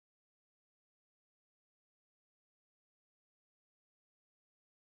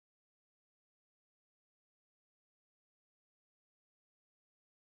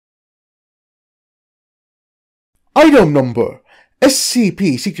Item Number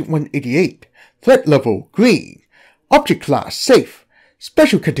SCP-188. Threat Level Green. Object Class Safe.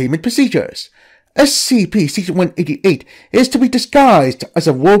 Special Containment Procedures. SCP-188 is to be disguised as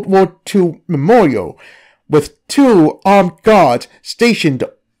a World War II memorial with 2 armed guards stationed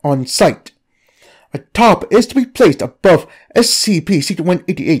on site. A tarp is to be placed above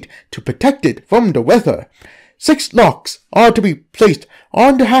SCP-188 to protect it from the weather. 6 locks are to be placed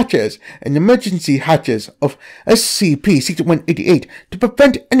on the hatches and emergency hatches of SCP-188 to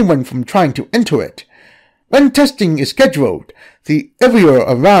prevent anyone from trying to enter it. When testing is scheduled, the area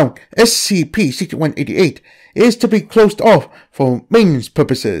around SCP-188 is to be closed off for maintenance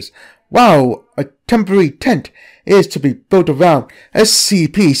purposes, while a temporary tent is to be built around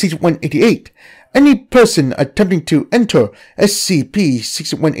SCP-188. Any person attempting to enter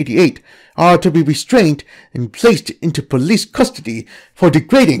SCP-188 are to be restrained and placed into police custody for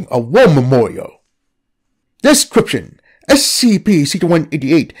degrading a war memorial. Description: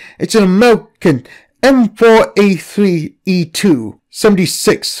 SCP-188 is an American M4A3E2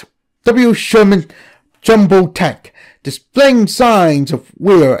 76 WWII Sherman Jumbo Tank, displaying signs of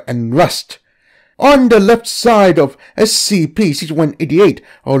wear and rust. On the left side of SCP-188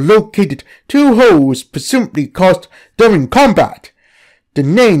 are located 2 holes presumably caused during combat. The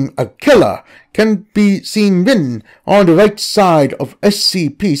name "A Killer" can be seen written on the right side of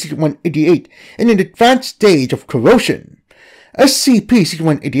SCP-188 in an advanced stage of corrosion.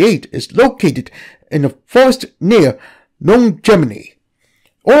 SCP-188 is located in a forest near Lone, Germany.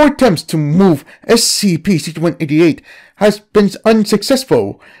 All attempts to move SCP-188 has been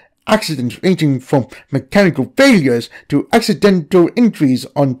unsuccessful. Accidents ranging from mechanical failures to accidental injuries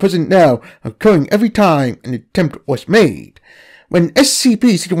on personnel occurring every time an attempt was made. When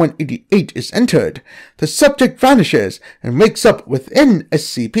SCP-188 is entered, the subject vanishes and wakes up within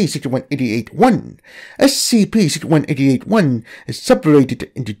SCP-188-1. SCP-188-1 is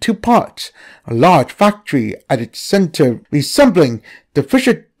separated into 2 parts, a large factory at its center resembling the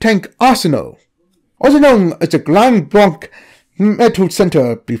Fisher Tank Arsenal, also known as the Glen Bronk Metal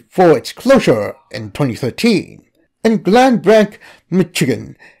Center before its closure in 2013, in Glen Bronk,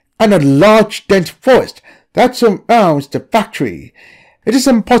 Michigan, and a large dense forest that surrounds the factory. It is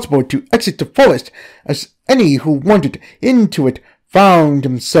impossible to exit the forest, as any who wandered into it found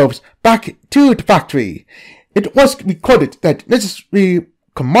themselves back to the factory. It was recorded that necessary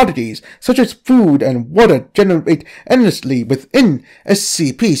commodities such as food and water generate endlessly within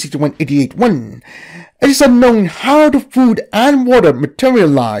SCP-188-1. It is unknown how the food and water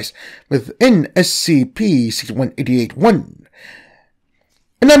materialize within SCP-188-1.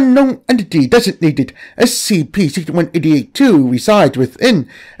 An unknown entity designated SCP-188-2 resides within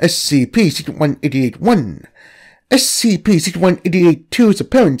SCP-188-1. SCP-188-2's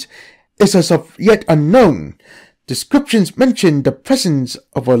appearance is as of yet unknown. Descriptions mention the presence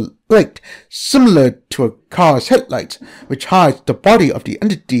of a light similar to a car's headlights, which hides the body of the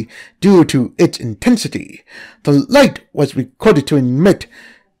entity due to its intensity. The light was recorded to emit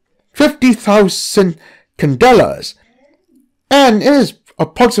 50,000 candelas and is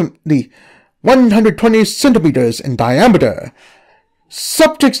approximately 120 centimeters in diameter.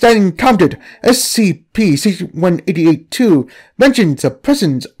 Subjects that encountered SCP-188-2 mentioned the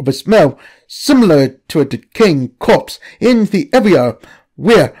presence of a smell similar to a decaying corpse in the area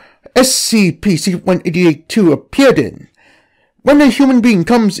where SCP-188-2 appeared in. When a human being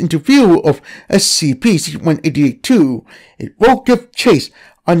comes into view of SCP-188-2, it will give chase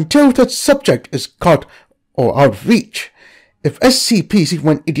until the subject is caught or out of reach. If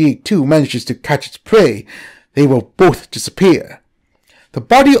SCP-188-2 manages to catch its prey, they will both disappear. The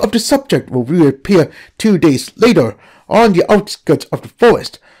body of the subject will reappear 2 days later on the outskirts of the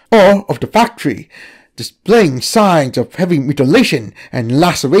forest or of the factory, displaying signs of heavy mutilation and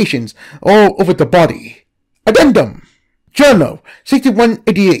lacerations all over the body. Addendum: Journal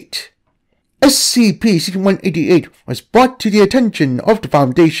 6188. SCP-188 was brought to the attention of the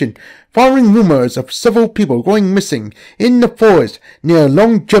Foundation following rumors of several people going missing in the forest near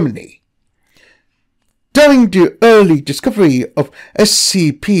Lone, Germany. During the early discovery of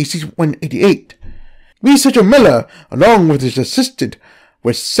SCP-188, researcher Miller, along with his assistant,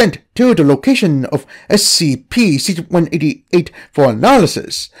 was sent to the location of SCP-188 for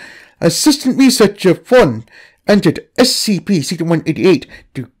analysis. Assistant researcher Fun entered SCP-188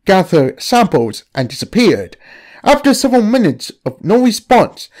 to gather samples and disappeared. After several minutes of no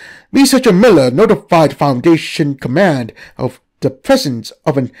response, researcher Miller notified the Foundation Command of the presence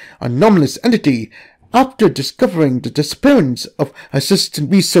of an anomalous entity after discovering the disappearance of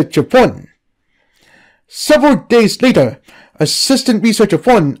Assistant Researcher 1. Several days later, Assistant Researcher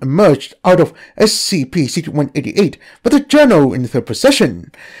 1 emerged out of SCP-188 with a journal in their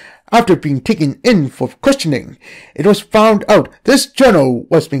possession. After being taken in for questioning, it was found out this journal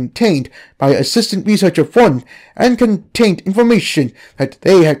was maintained by Assistant Researcher 1 and contained information that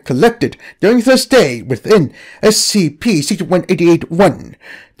they had collected during their stay within SCP-188-1.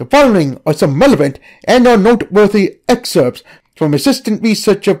 The following are some relevant and noteworthy excerpts from Assistant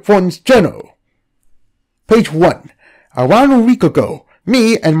Researcher 1's journal. Page 1. Around a week ago,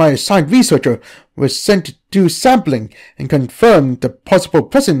 me and my assigned researcher were sent to do sampling and confirm the possible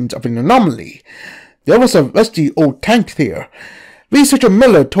presence of an anomaly. There was a rusty old tank there. Researcher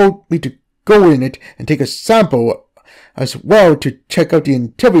Miller told me to go in it and take a sample, as well to check out the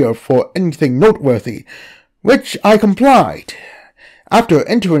interior for anything noteworthy, which I complied. After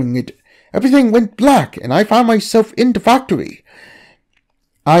entering it, everything went black and I found myself in the factory.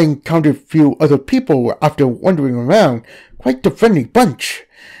 I encountered a few other people after wandering around, quite a friendly bunch.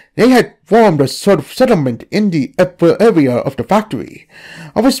 They had formed a sort of settlement in the upper area of the factory.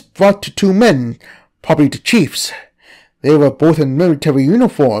 I was brought to two men, probably the chiefs. They were both in military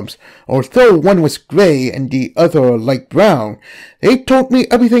uniforms, although one was gray and the other light brown. They told me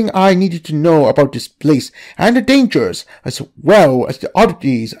everything I needed to know about this place and the dangers, as well as the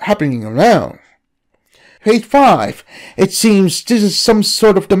oddities happening around. Page 5. It seems this is some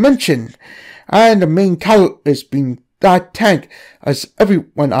sort of dimension, and the main catalyst being that tank, as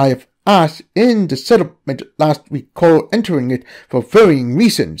everyone I have asked in the settlement last recall entering it for varying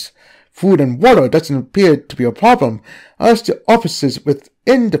reasons. Food and water doesn't appear to be a problem, as the offices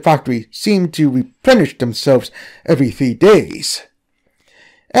within the factory seem to replenish themselves every 3 days.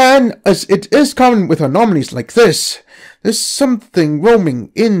 And as it is common with anomalies like this, there's something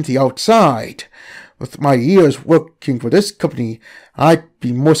roaming in the outside. With my years working for this company, I'd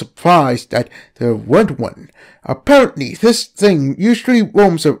be more surprised that there weren't one. Apparently, this thing usually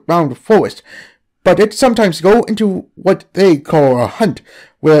roams around the forest, but it sometimes goes into what they call a hunt,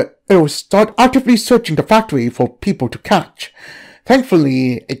 where it'll start actively searching the factory for people to catch.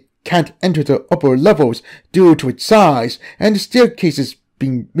 Thankfully, it can't enter the upper levels due to its size and the staircases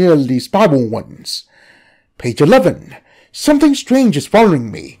being merely spiral ones. Page 11. Something strange is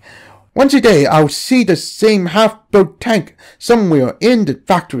following me. Once a day, I'll see the same half-built tank somewhere in the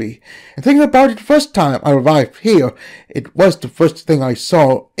factory. And thinking about it the first time I arrived here, it was the first thing I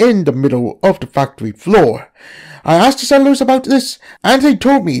saw in the middle of the factory floor. I asked the settlers about this, and they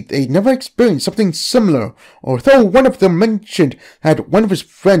told me they never experienced something similar, although one of them mentioned that one of his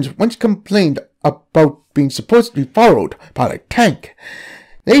friends once complained about being supposedly followed by a tank.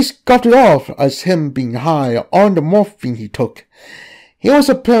 They scoffed it off as him being high on the morphine he took. He was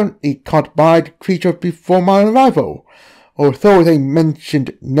apparently caught by the creature before my arrival, although they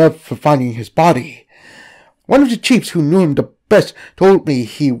mentioned never finding his body. One of the chiefs who knew him the best told me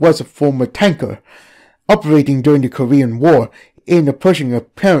he was a former tanker, operating during the Korean War in the Persian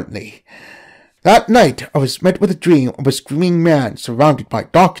apparently. That night I was met with a dream of a screaming man surrounded by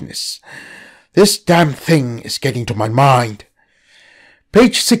darkness. This damn thing is getting to my mind.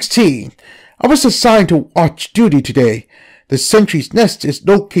 Page 16. I was assigned to watch duty today. The sentry's nest is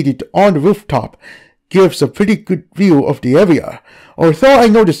located on the rooftop, gives a pretty good view of the area, although I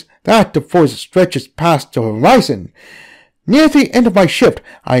noticed that the forest stretches past the horizon. Near the end of my shift,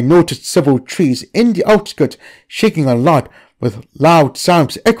 I noticed several trees in the outskirts shaking a lot with loud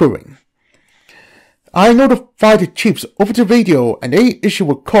sounds echoing. I notified the chiefs over the radio and they issued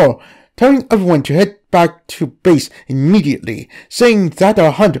a call telling everyone to head back to base immediately, saying that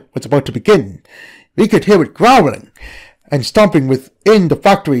our hunt was about to begin. We could hear it growling and stomping within the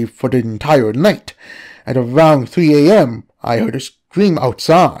factory for the entire night. At around 3 a.m., I heard a scream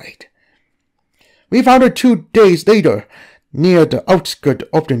outside. We found her 2 days later, near the outskirts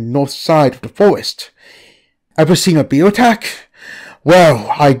of the north side of the forest. Ever seen a bear attack? Well,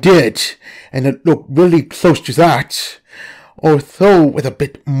 I did, and it looked really close to that, although with a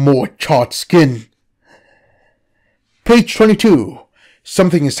bit more charred skin. Page 22.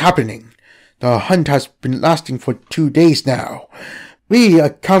 Something is happening. The hunt has been lasting for 2 days now. We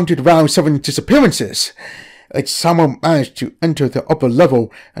counted around 7 disappearances. Someone managed to enter the upper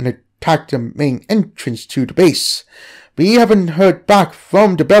level and attack the main entrance to the base. We haven't heard back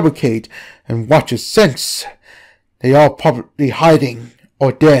from the barricade and watchers since. They are probably hiding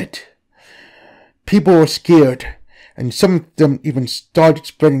or dead. People are scared, and some of them even started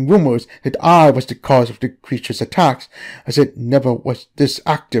spreading rumors that I was the cause of the creature's attacks, as it never was this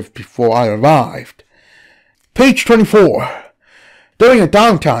active before I arrived. Page 24. During a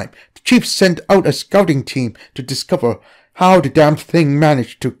downtime, the chief sent out a scouting team to discover how the damn thing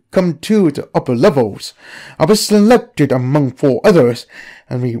managed to come to the upper levels. I was selected among 4 others,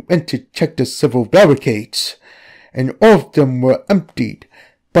 and we went to check the several barricades, and all of them were emptied,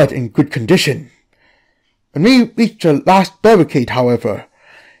 but in good condition. When we reached the last barricade, however,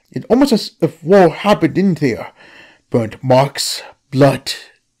 it almost as if war happened in there. Burnt marks, blood,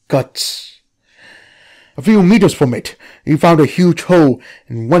 guts. A few meters from it, we found a huge hole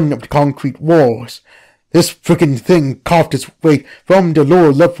in one of the concrete walls. This frickin' thing carved its way from the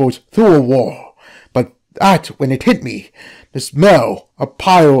lower levels through a wall. But that, when it hit me, the smell, a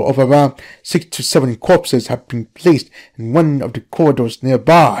pile of around 6 to 7 corpses had been placed in one of the corridors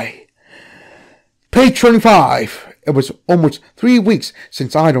nearby. Page 25. It was almost 3 weeks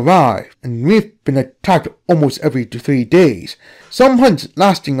since I'd arrived, and we've been attacked almost every 3 days, some hunts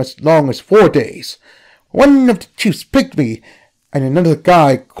lasting as long as 4 days. One of the chiefs picked me, and another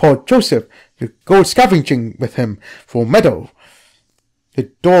guy called Joseph to go scavenging with him for metal.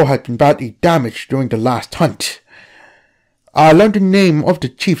 The door had been badly damaged during the last hunt. I learned the name of the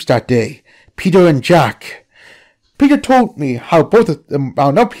chiefs that day, Peter and Jack. Peter told me how both of them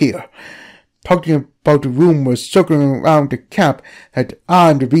wound up here, talking about the rumors circling around the camp that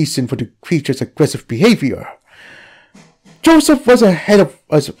I'm the reason for the creature's aggressive behavior. Joseph was ahead of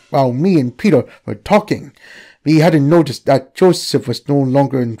us while me and Peter were talking. We hadn't noticed that Joseph was no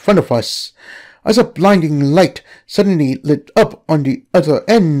longer in front of us, as a blinding light suddenly lit up on the other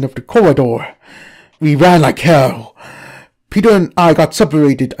end of the corridor. We ran like hell. Peter and I got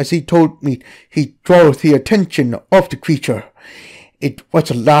separated as he told me he'd draw the attention of the creature. It was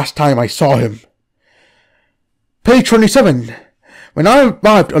the last time I saw him. Page 27. When I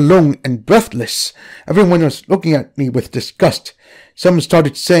arrived alone and breathless, everyone was looking at me with disgust. Some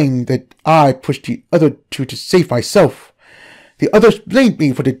started saying that I pushed the other two to save myself. The others blamed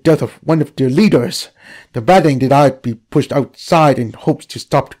me for the death of one of their leaders, demanding that I be pushed outside in hopes to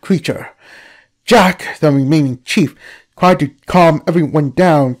stop the creature. Jack, the remaining chief, tried to calm everyone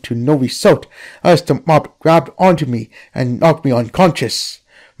down to no result as the mob grabbed onto me and knocked me unconscious.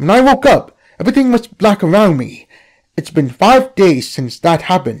 When I woke up, everything was black around me. It's been 5 days since that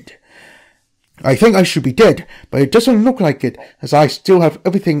happened. I think I should be dead, but it doesn't look like it, as I still have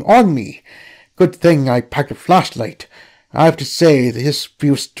everything on me. Good thing I packed a flashlight. I have to say, this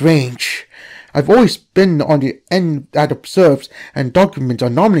feels strange. I've always been on the end that observes and documents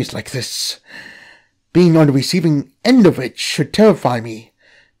anomalies like this. Being on the receiving end of it should terrify me,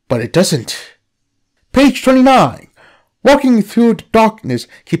 but it doesn't. Page 29. Walking through the darkness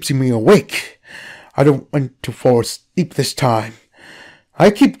keeps me awake. I don't want to fall asleep this time. I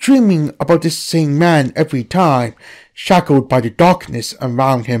keep dreaming about this same man every time, shackled by the darkness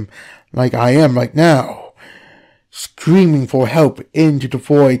around him like I am right now, screaming for help into the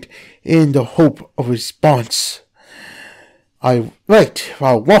void in the hope of a response. I write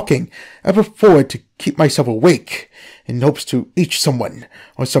while walking, ever forward to keep myself awake, in hopes to reach someone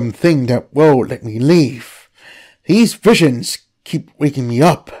or something that will let me leave. These visions keep waking me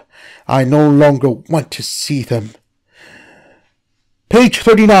up. I no longer want to see them. Page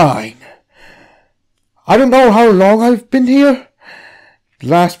 39. I don't know how long I've been here. The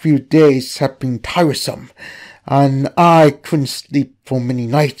last few days have been tiresome, and I couldn't sleep for many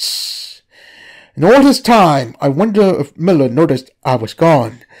nights. In all this time, I wonder if Miller noticed I was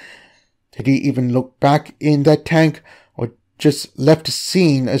gone. Did he even look back in that tank, or just left the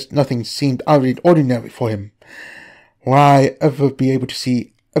scene as nothing seemed out of the ordinary for him? Will I ever be able to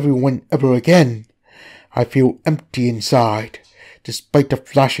see everyone ever again? I feel empty inside. Despite the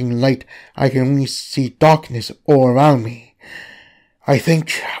flashing light, I can only see darkness all around me. I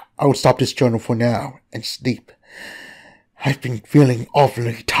think I'll stop this journal for now and sleep. I've been feeling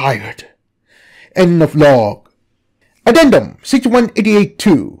awfully tired. End of log. Addendum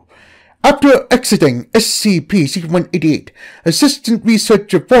 6188-2. After exiting SCP-6188, Assistant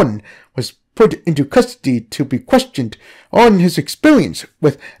Researcher 1 was put into custody to be questioned on his experience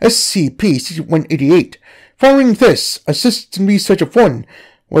with SCP-6188. Following this, Assistant Researcher 1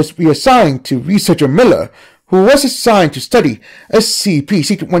 was reassigned to Researcher Miller, who was assigned to study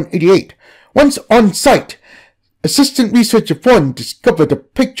SCP-6188. Once on site, Assistant Researcher 1 discovered a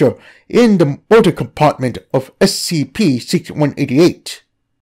picture in the motor compartment of SCP-6188.